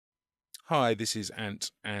Hi, this is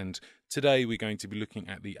Ant, and today we're going to be looking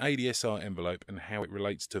at the ADSR envelope and how it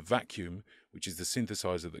relates to vacuum, which is the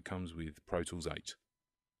synthesizer that comes with Pro Tools 8.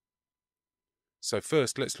 So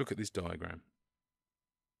first, let's look at this diagram.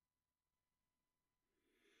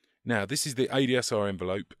 Now, this is the ADSR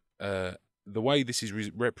envelope. The way this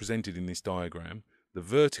is represented in this diagram, the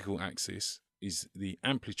vertical axis is the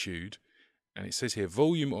amplitude, and it says here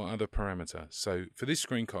volume or other parameter. So for this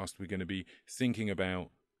screencast, we're going to be thinking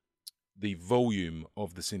about the volume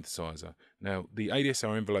of the synthesizer. Now, the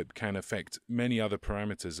ADSR envelope can affect many other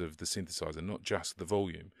parameters of the synthesizer, not just the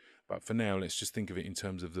volume. But for now, let's just think of it in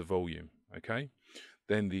terms of the volume, okay?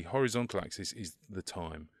 Then the horizontal axis is the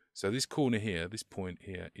time. So this corner here, this point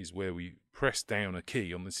here, is where we press down a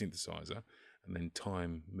key on the synthesizer, and then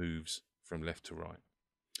time moves from left to right.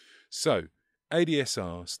 So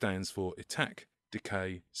ADSR stands for attack,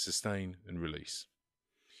 decay, sustain, and release.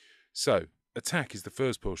 So attack is the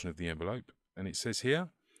first portion of the envelope, and it says here,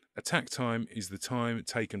 attack time is the time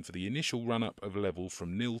taken for the initial run-up of level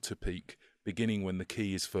from nil to peak, beginning when the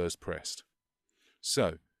key is first pressed.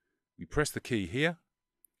 So we press the key here,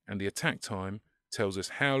 and the attack time tells us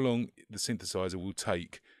how long the synthesizer will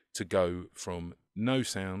take to go from no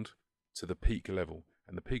sound to the peak level,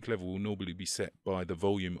 and the peak level will normally be set by the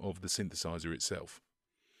volume of the synthesizer itself.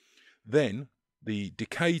 Then the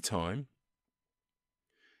decay time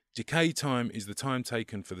is the time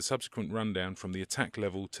taken for the subsequent rundown from the attack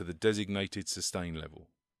level to the designated sustain level.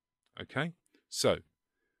 Okay, so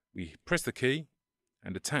we press the key,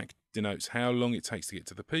 and attack denotes how long it takes to get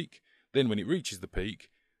to the peak. Then when it reaches the peak,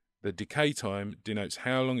 the decay time denotes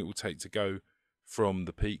how long it will take to go from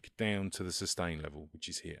the peak down to the sustain level, which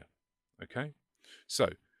is here. Okay, so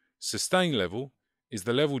sustain level is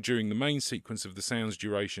the level during the main sequence of the sound's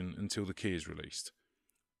duration until the key is released.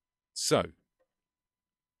 So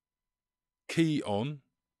key on,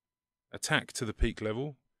 attack to the peak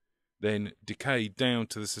level, then decay down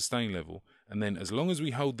to the sustain level, and then as long as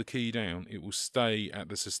we hold the key down, it will stay at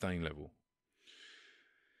the sustain level.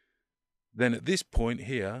 Then at this point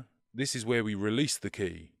here, this is where we release the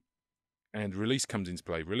key, and release comes into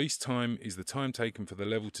play. Release time is the time taken for the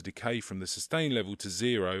level to decay from the sustain level to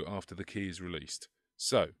 0 after the key is released.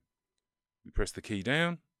 So we press the key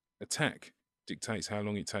down, attack dictates how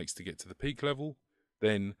long it takes to get to the peak level,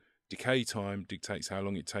 then decay time dictates how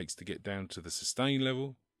long it takes to get down to the sustain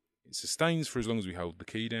level. It sustains for as long as we hold the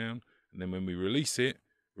key down, and then when we release it,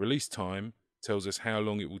 release time tells us how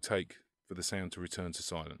long it will take for the sound to return to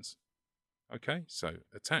silence. Okay, so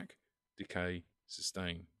attack, decay,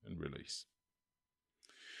 sustain, and release.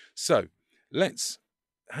 So let's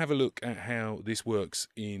have a look at how this works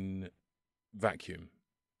in vacuum.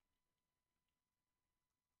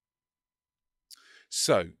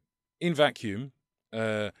 So in vacuum,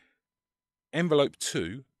 envelope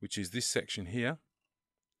 2, which is this section here,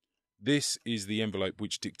 this is the envelope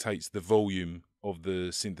which dictates the volume of the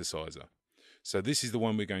synthesizer. So this is the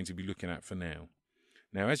one we're going to be looking at for now.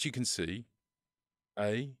 Now, as you can see,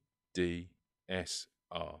 ADSR.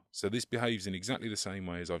 So this behaves in exactly the same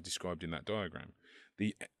way as I've described in that diagram.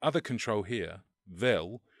 The other control here,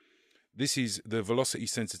 VEL, this is the velocity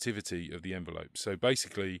sensitivity of the envelope. So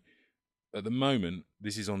basically, at the moment,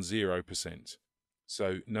 this is on 0%.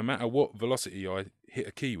 So no matter what velocity I hit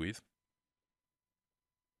a key with,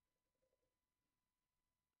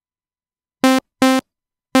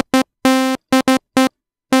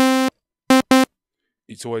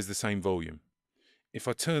 it's always the same volume. If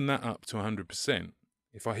I turn that up to 100%,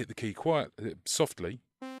 if I hit the key softly,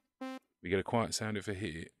 we get a quiet sound. If I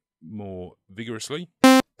hit it more vigorously,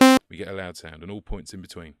 we get a loud sound, and all points in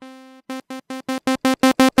between.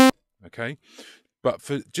 Okay, but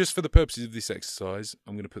just for the purposes of this exercise,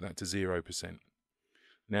 I'm going to put that to 0%.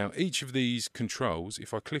 Now, each of these controls,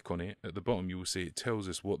 if I click on it, at the bottom you will see it tells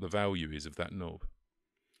us what the value is of that knob.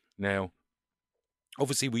 Now,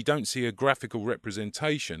 obviously we don't see a graphical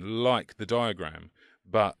representation like the diagram,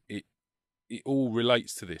 but it all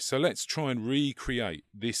relates to this. So let's try and recreate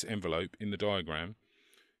this envelope in the diagram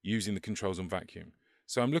using the controls on vacuum.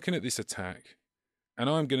 So I'm looking at this attack, and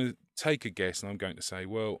I'm going to take a guess, and I'm going to say,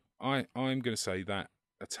 well, I'm going to say that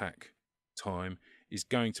attack time is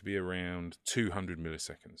going to be around 200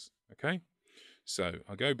 milliseconds. Okay, so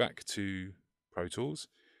I go back to Pro Tools,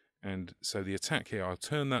 and so the attack here, I'll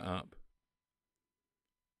turn that up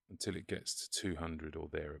until it gets to 200 or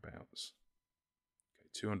thereabouts. Okay,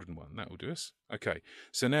 201, that will do us. Okay,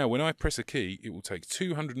 so now when I press a key, it will take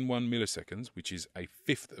 201 milliseconds, which is a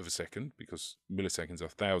fifth of a second, because milliseconds are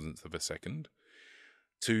thousandths of a second,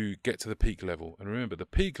 to get to the peak level. And remember, the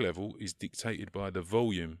peak level is dictated by the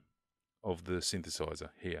volume of the synthesizer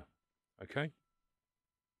here. Okay?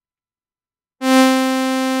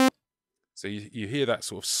 So you hear that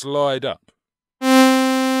sort of slide up.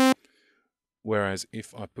 Whereas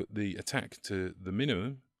if I put the attack to the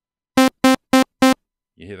minimum,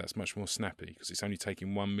 you hear that's much more snappy because it's only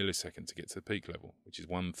taking 1 millisecond to get to the peak level, which is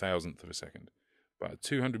 1,000th of a second. But at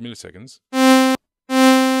 200 milliseconds,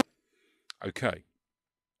 okay.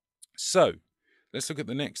 So let's look at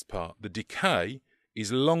the next part. The decay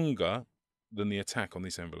is longer than the attack on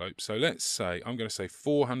this envelope. So let's say, I'm going to say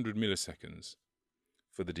 400 milliseconds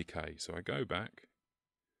for the decay. So I go back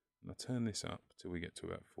and I turn this up till we get to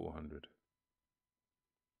about 400.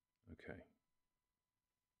 Okay.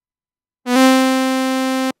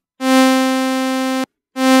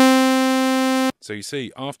 So you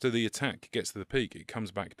see, after the attack gets to the peak, it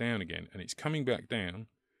comes back down again, and it's coming back down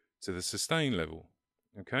to the sustain level.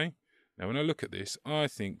 Okay? Now, when I look at this, I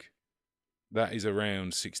think that is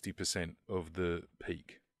around 60% of the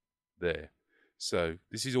peak there. So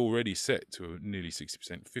this is already set to nearly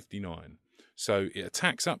 60%, 59. So it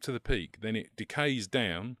attacks up to the peak, then it decays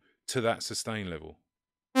down to that sustain level.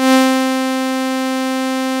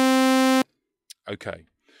 Okay,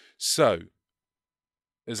 so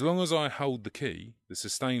as long as I hold the key, the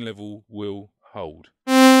sustain level will hold.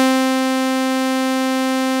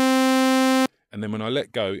 And then when I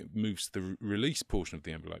let go, it moves to the release portion of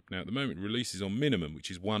the envelope. Now, at the moment, release is on minimum, which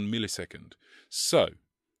is 1 millisecond. So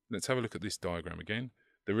let's have a look at this diagram again.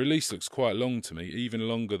 The release looks quite long to me, even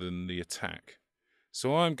longer than the attack.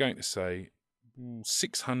 So I'm going to say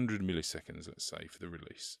 600 milliseconds, let's say, for the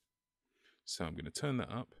release. So I'm going to turn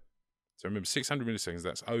that up. So remember, 600 milliseconds,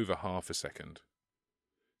 that's over half a second.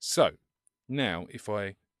 So now if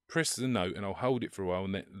I press the note and I'll hold it for a while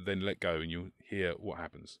and then let go, and you'll hear what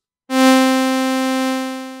happens.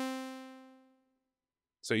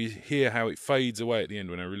 So you hear how it fades away at the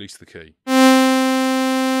end when I release the key.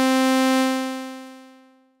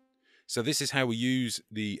 So this is how we use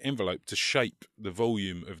the envelope to shape the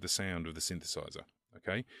volume of the sound of the synthesizer.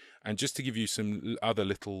 Okay, and just to give you some other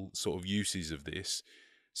little sort of uses of this,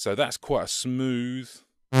 so that's quite a smooth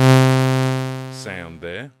sound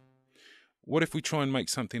there. What if we try and make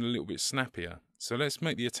something a little bit snappier? So let's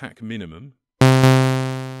make the attack minimum,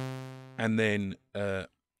 and then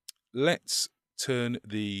let's turn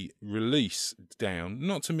the release down,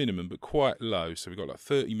 not to minimum, but quite low. So we've got like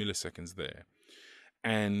 30 milliseconds there.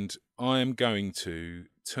 And I am going to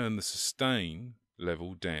turn the sustain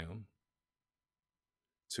level down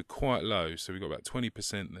to quite low. So we've got about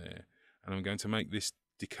 20% there. And I'm going to make this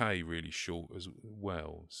decay really short as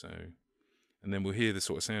well. So, and then we'll hear the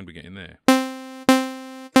sort of sound we're getting there.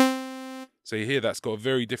 So you hear that's got a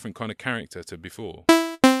very different kind of character to before.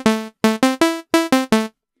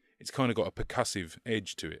 It's kind of got a percussive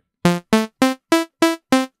edge to it.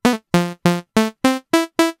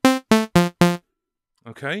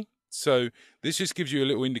 Okay, so this just gives you a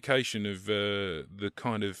little indication of the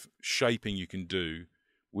kind of shaping you can do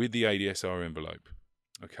with the ADSR envelope.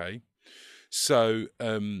 Okay, so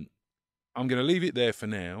I'm going to leave it there for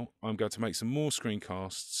now. I'm going to make some more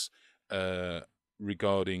screencasts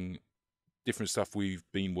regarding different stuff we've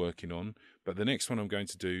been working on, but the next one I'm going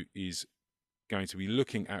to do is going to be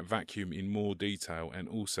looking at vacuum in more detail and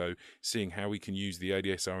also seeing how we can use the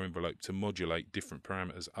ADSR envelope to modulate different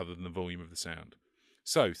parameters other than the volume of the sound.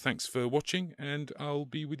 So thanks for watching, and I'll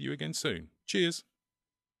be with you again soon. Cheers.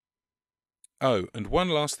 Oh, and one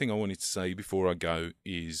last thing I wanted to say before I go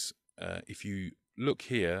is if you look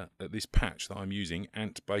here at this patch that I'm using,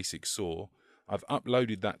 Ant Basic Saw, I've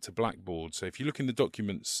uploaded that to Blackboard. So if you look in the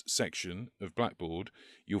documents section of Blackboard,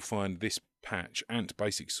 you'll find this patch,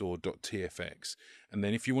 antbasicsaw.tfx. And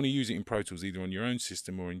then if you want to use it in Pro Tools, either on your own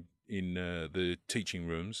system or in the teaching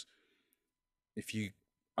rooms, if you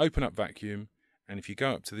open up Vacuum, and if you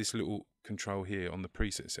go up to this little control here on the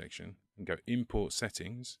preset section and go import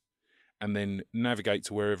settings, and then navigate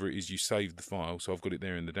to wherever it is you saved the file, so I've got it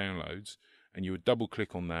there in the downloads, and you would double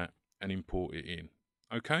click on that and import it in.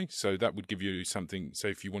 Okay, so that would give you something, so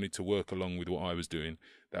if you wanted to work along with what I was doing,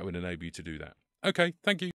 that would enable you to do that. Okay, thank you.